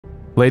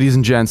Ladies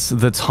and gents,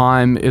 the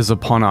time is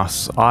upon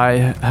us. I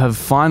have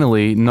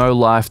finally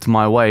no-lifed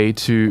my way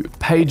to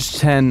page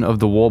 10 of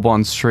the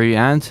Warbonds tree,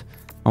 and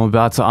I'm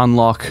about to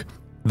unlock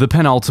the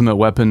penultimate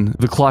weapon,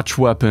 the clutch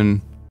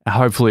weapon.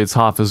 Hopefully it's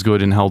half as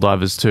good in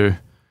Helldivers 2.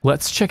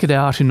 Let's check it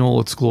out in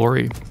all its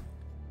glory.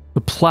 The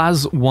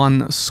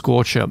PLAS-1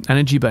 Scorcher,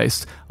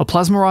 energy-based, a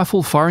plasma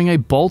rifle firing a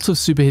bolt of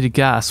superheated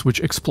gas which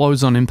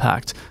explodes on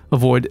impact.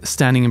 Avoid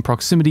standing in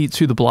proximity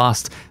to the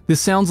blast.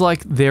 This sounds like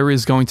there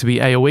is going to be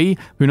AoE,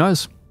 who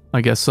knows?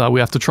 I guess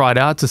we have to try it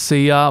out to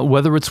see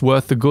whether it's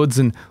worth the goods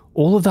and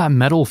all of that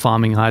metal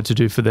farming I had to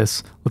do for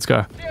this. Let's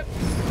go.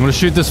 I'm gonna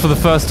shoot this for the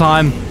first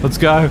time. Let's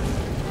go.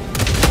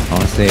 I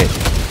want to see it.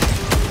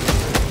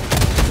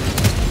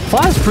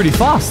 Fires pretty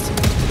fast.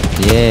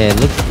 Yeah, it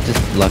looks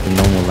just like a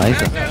normal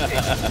laser.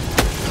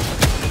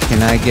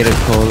 Can I get a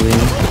call in?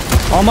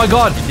 Oh my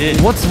god!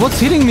 What's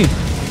hitting me?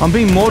 I'm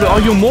being mortared. Oh,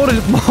 you're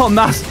mortared. Oh,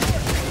 mass.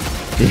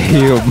 Yeah,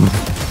 your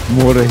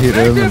mortar hit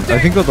him. I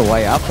think on the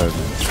way up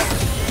over.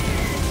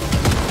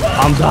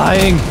 I'm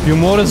dying. Your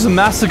mortars are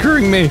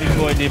massacring me.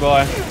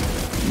 D-boy.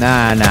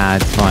 Nah,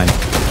 it's fine.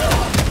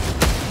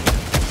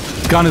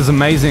 Gun is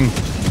amazing.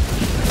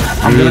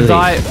 I'm gonna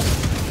die.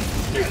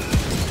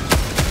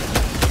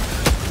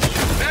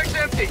 Mag's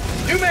empty.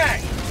 New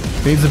mag.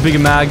 Needs a bigger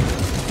mag.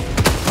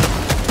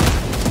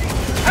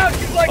 How'd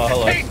you like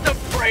hello. the taste of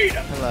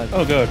freedom?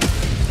 Oh, good.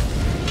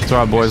 It's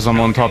alright, boys. I'm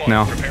on top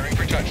now. Preparing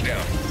for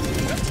touchdown.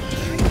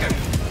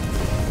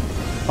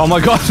 Oh my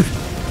god.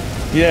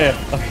 Yeah.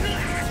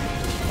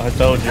 I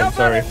told you, How I'm about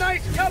sorry. a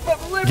nice cup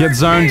of liver Get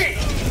zoned. tea?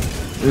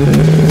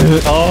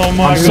 Oh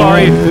my I'm god.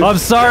 sorry. I'm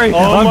sorry. Oh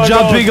I'm my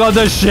jumping on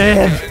the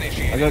ship.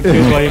 I got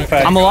killed by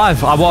impact. I'm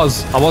alive. I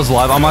was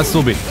alive. I might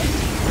still be.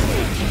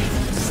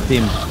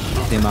 Stim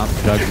up.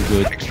 Drugs are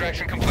good.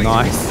 Extraction complete.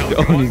 Nice.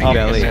 On his Up,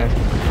 belly. yeah.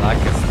 Like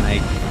a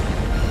snake.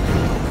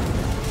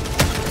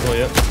 Oh,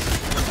 yeah.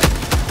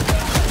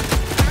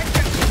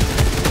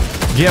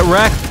 Get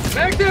wrecked.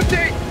 Mag's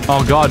empty.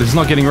 Oh god, it's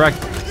not getting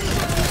wrecked.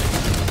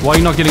 Why are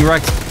you not getting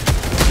wrecked?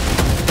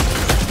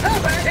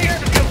 Have a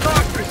taste of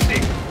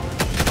democracy.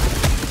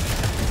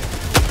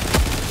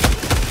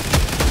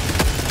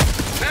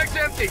 Mag's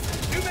empty.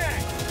 New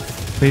mag.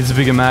 Needs a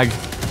bigger mag.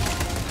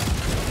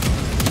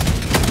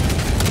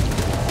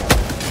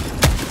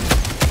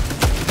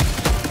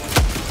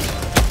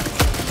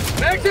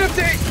 Mag's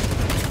empty.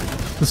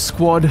 The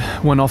squad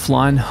went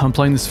offline. I'm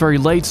playing this very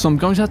late, so I'm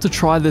going to have to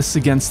try this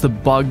against the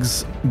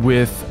bugs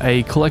with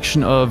a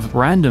collection of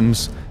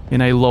randoms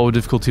in a lower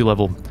difficulty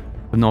level.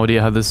 I have no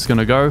idea how this is going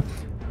to go.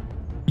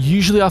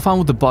 Usually I find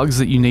with the bugs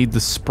that you need the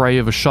spray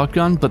of a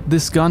shotgun, but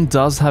this gun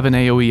does have an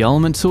AoE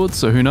element to it,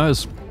 so who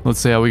knows? Let's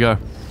see how we go.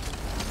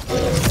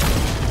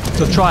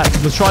 Let's try it.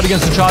 Let's try it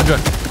against the charger.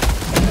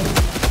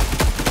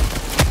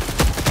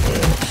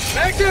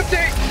 Mag's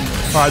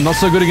empty. Alright, not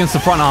so good against the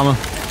front armor.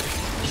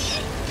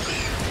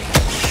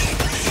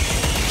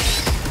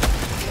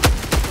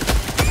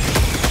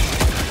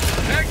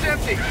 Mag's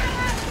empty.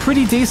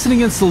 Pretty decent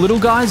against the little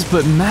guys,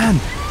 but man,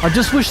 I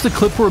just wish the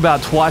clip were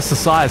about twice the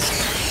size.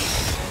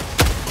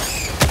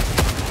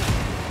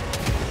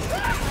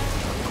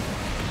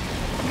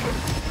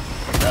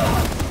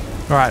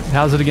 Alright,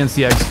 how's it against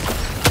the eggs?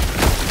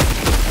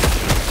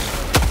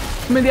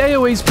 I mean, the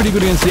AoE is pretty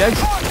good against the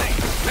eggs.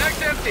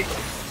 Mag's empty.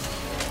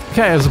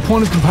 Okay, as a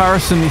point of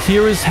comparison,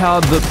 here is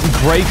how the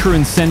Breaker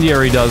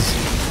Incendiary does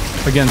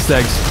against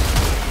eggs.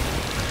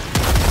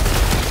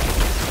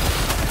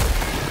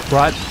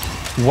 Right?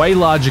 Way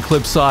larger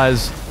clip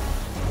size,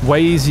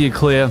 way easier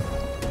clear.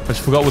 I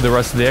just forgot what the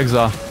rest of the eggs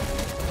are.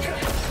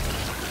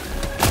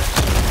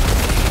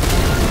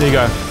 There you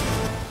go.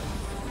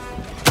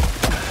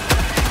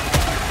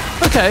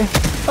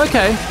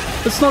 Okay.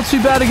 It's not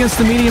too bad against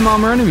the medium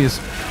armor enemies.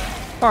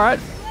 Alright.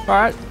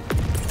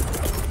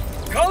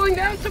 Calling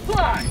down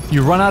supply.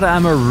 You run out of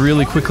ammo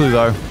really quickly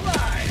though.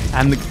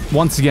 And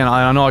once again,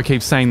 I know I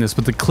keep saying this,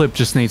 but the clip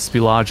just needs to be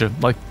larger.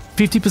 Like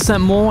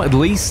 50% more at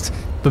least,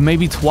 but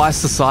maybe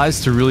twice the size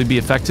to really be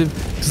effective.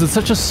 Because it's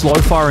such a slow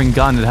firing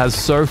gun, it has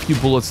so few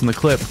bullets in the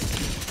clip.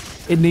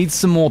 It needs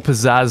some more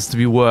pizzazz to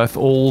be worth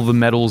all the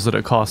medals that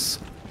it costs.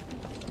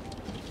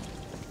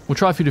 We'll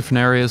try a few different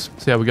areas,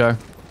 see how we go.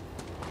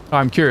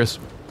 I'm curious.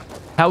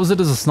 How was it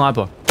as a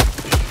sniper?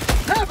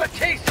 Have a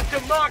taste of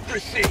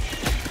democracy.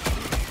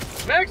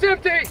 Mag's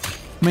empty.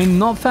 I mean,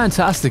 not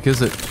fantastic,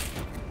 is it?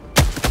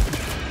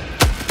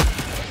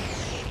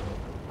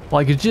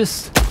 Like,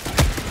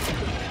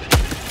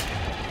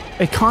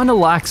 it kind of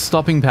lacks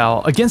stopping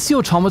power. Against the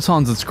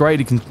automatons, it's great.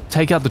 It can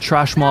take out the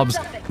trash mobs.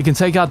 It can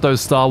take out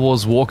those Star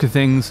Wars walker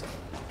things.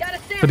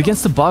 But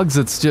against the bugs,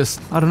 it's just,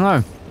 I don't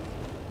know.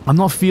 I'm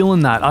not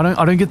feeling that. I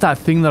don't get that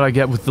thing that I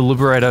get with the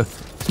Liberator.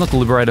 Not the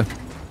Liberator.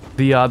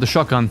 The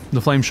shotgun.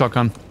 The flame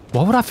shotgun.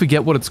 Why would I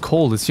forget what it's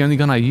called? It's the only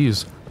gun I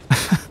use.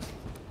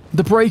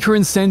 The Breaker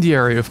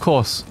Incendiary, of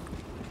course.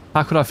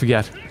 How could I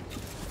forget?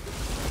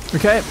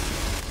 Okay.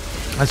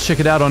 Let's check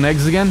it out on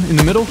eggs again, in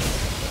the middle.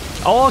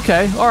 Oh,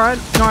 okay. Alright.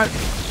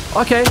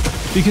 Okay.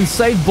 You can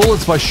save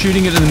bullets by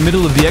shooting it in the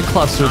middle of the egg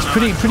cluster. It's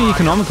pretty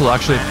economical,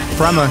 actually,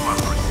 for ammo.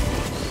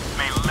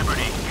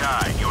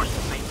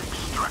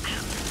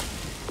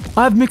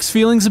 I have mixed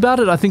feelings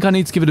about it. I think I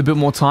need to give it a bit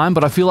more time,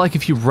 but I feel like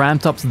if you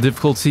ramped up the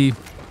difficulty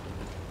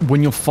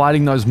when you're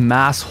fighting those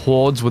mass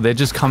hordes where they're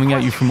just coming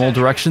at you from all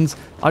directions,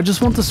 I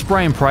just want the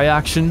spray and pray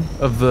action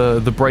of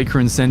the breaker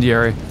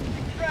incendiary.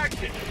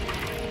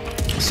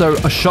 So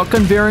a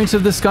shotgun variant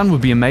of this gun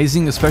would be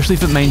amazing, especially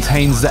if it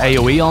maintains the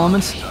AoE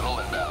elements.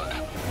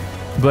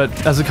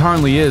 But as it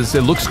currently is,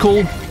 it looks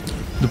cool.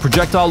 The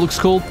projectile looks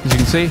cool, as you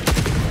can see.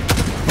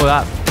 Look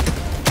at that.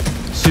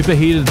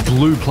 Superheated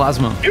blue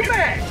plasma.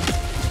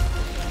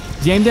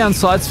 The aim down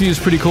sights view is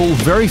pretty cool.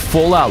 Very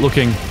Fallout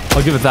looking.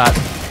 I'll give it that.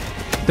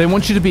 They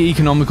want you to be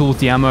economical with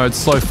the ammo. It's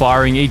slow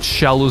firing. Each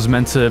shell is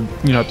meant to,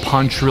 you know,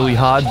 punch really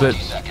hard, but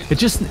it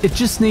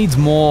just needs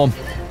more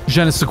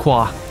je ne sais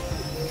quoi.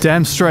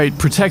 Damn straight.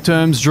 Protect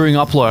erms during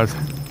upload.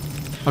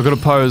 I gotta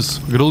pose.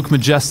 I gotta look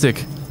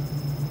majestic.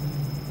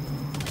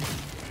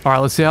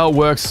 Alright, let's see how it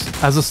works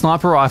as a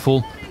sniper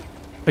rifle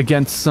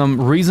against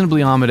some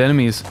reasonably armored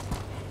enemies.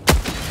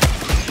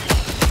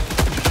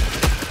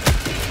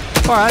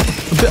 Alright,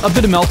 a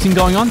bit of melting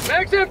going on.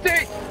 Mag's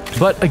empty.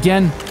 But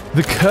again,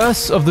 the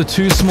curse of the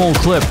too small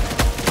clip.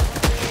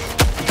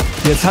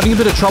 Yeah, it's having a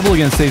bit of trouble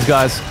against these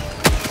guys.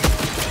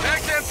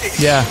 Mag's empty.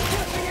 Yeah.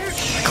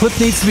 Clip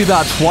needs to be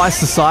about twice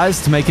the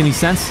size to make any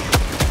sense.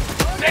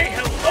 Say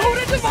hello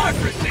to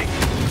democracy.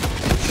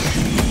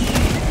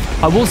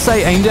 I will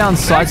say aim down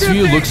sights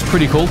view looks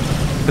pretty cool.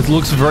 It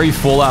looks very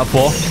Fallout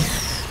 4.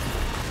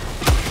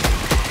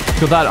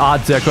 Got that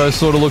Art Deco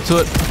sort of look to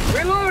it.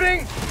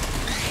 Reloading.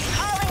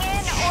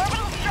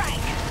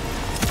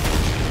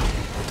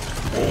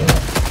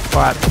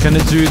 Alright,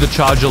 gonna do the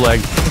charger leg.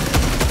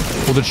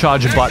 Or the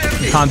charger butt.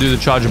 Can't do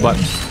the charger butt.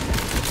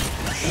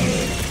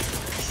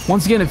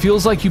 Once again, it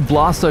feels like you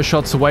blast those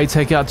shots away,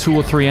 take out 2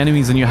 or 3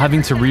 enemies, and you're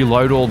having to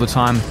reload all the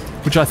time.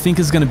 Which I think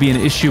is going to be an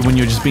issue when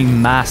you're just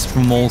being massed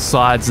from all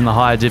sides in the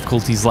higher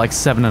difficulties like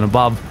 7 and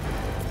above.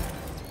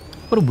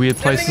 What a weird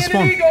place to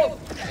spawn.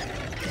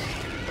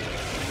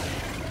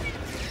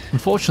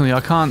 Unfortunately,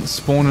 I can't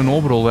spawn an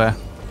orbital there.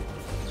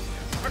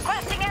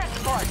 Requesting air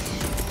support.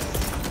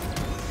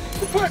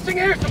 Requesting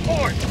air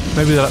support.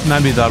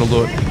 Maybe that'll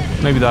do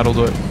it. Maybe that'll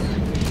do it.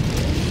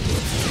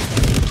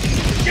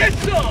 Get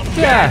some.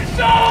 Yeah. Get some.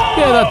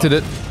 Yeah, that did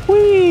it.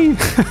 Whee!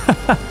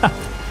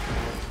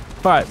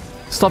 Alright.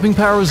 Stopping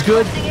power is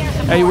good.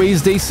 AoE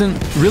is decent.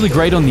 Really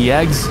great on the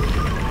eggs.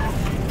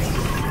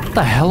 What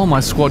the hell are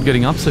my squad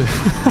getting up to?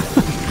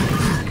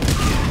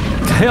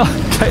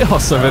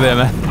 Chaos over there,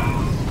 man.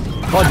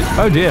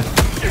 Oh dear.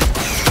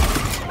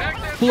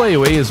 Full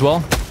AoE as well.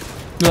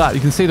 Look at that.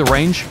 You can see the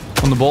range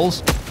on the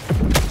balls.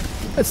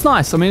 It's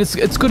nice. I mean,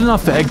 it's good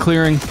enough for egg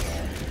clearing.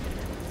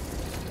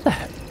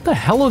 What the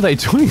hell are they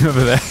doing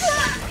over there?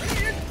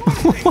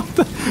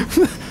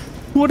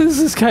 What is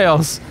this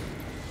chaos?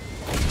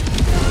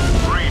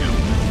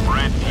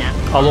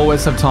 I'll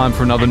always have time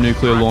for another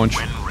nuclear launch.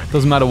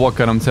 Doesn't matter what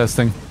gun I'm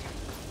testing.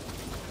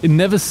 It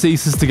never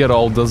ceases to get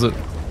old, does it?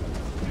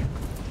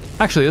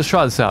 Actually, let's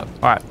try this out.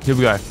 Alright, here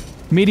we go.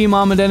 Medium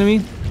armored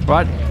enemy,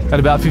 right?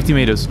 At about 50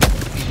 meters.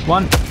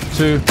 1,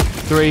 2,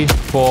 3,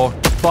 4,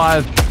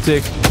 5,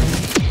 6.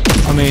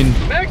 I mean,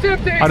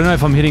 I don't know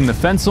if I'm hitting the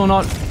fence or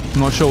not. I'm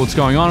not sure what's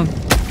going on.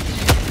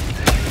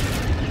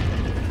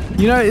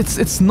 You know,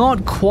 it's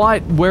not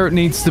quite where it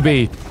needs to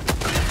be.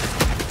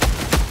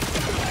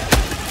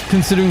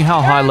 Considering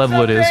how high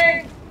level it is.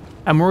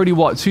 And we're already,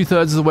 what,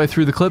 2/3 of the way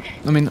through the clip?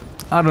 I mean,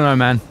 I don't know,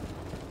 man.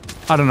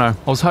 I don't know.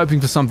 I was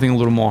hoping for something a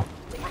little more.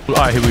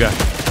 Alright, here we go.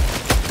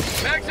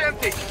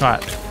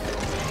 Alright.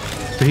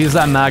 So here's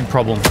that mag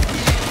problem.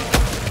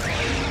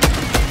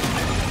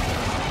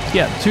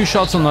 Yeah, 2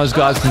 shots on those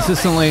guys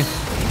consistently.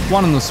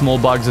 1 on the small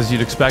bugs, as you'd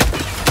expect.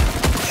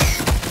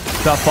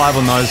 About 5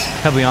 on those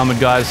heavily armored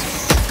guys.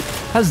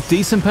 Has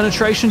decent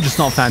penetration, just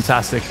not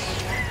fantastic.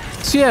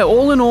 So yeah,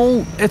 all in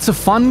all, it's a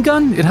fun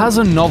gun. It has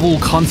a novel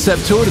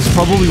concept to it. It's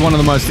probably one of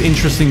the most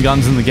interesting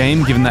guns in the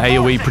game, given the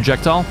AoE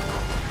projectile.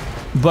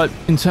 But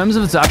in terms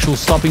of its actual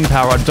stopping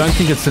power, I don't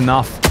think it's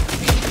enough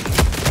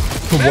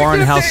to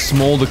warrant how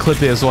small the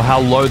clip is, or how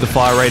low the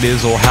fire rate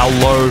is, or how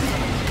low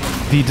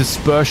the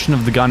dispersion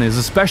of the gun is.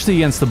 Especially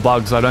against the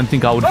bugs, I don't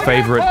think I would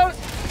favor it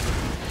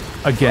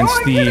against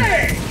the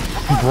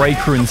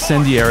breaker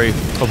incendiary,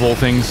 of all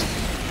things.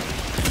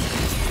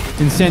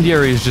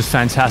 Incendiary is just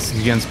fantastic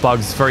against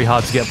bugs. It's very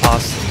hard to get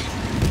past.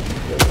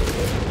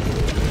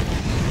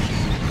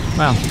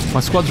 Wow, my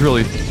squad's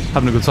really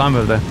having a good time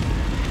over there.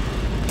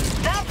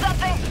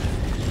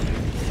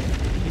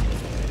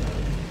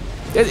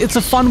 It's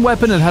a fun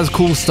weapon. It has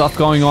cool stuff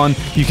going on.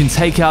 You can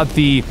take out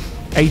the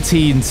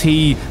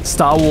AT&T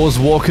Star Wars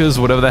walkers,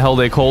 whatever the hell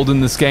they're called in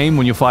this game,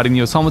 when you're fighting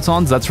the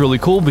automatons. That's really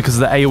cool because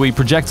the AoE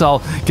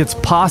projectile gets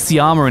past the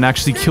armor and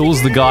actually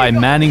kills the guy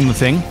manning the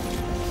thing.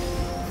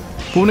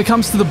 But when it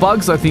comes to the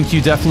bugs, I think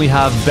you definitely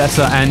have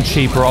better and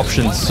cheaper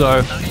options.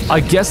 So I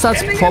guess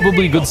that's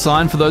probably a good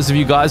sign for those of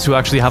you guys who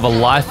actually have a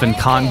life and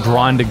can't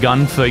grind a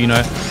gun for, you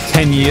know,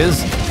 10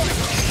 years.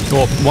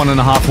 Or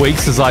 1.5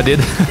 weeks, as I did.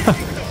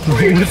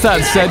 With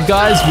that said,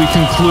 guys, we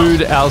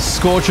conclude our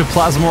Scorcher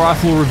plasma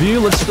rifle review.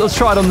 Let's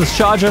try it on this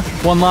charger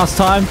one last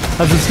time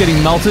as it's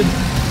getting melted.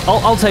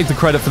 I'll take the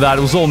credit for that.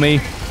 It was all me,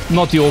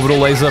 not the orbital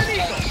laser.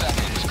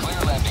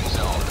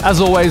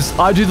 As always,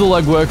 I do the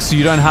legwork so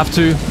you don't have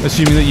to,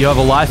 assuming that you have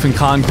a life and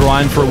can't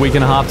grind for a week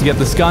and a half to get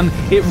this gun.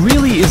 It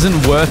really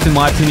isn't worth, in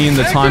my opinion,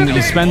 the time that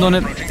you spend on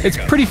it. It's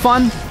pretty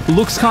fun,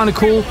 looks kind of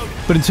cool,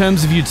 but in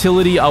terms of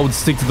utility, I would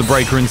stick to the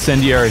Breaker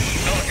Incendiary,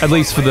 at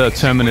least for the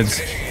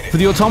Terminids. For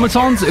the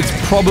Automatons, it's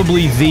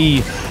probably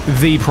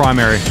the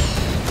primary.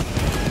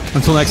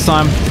 Until next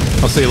time,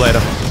 I'll see you later.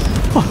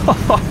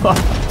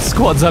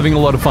 Squad's having a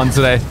lot of fun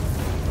today.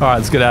 Alright,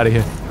 let's get out of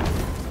here.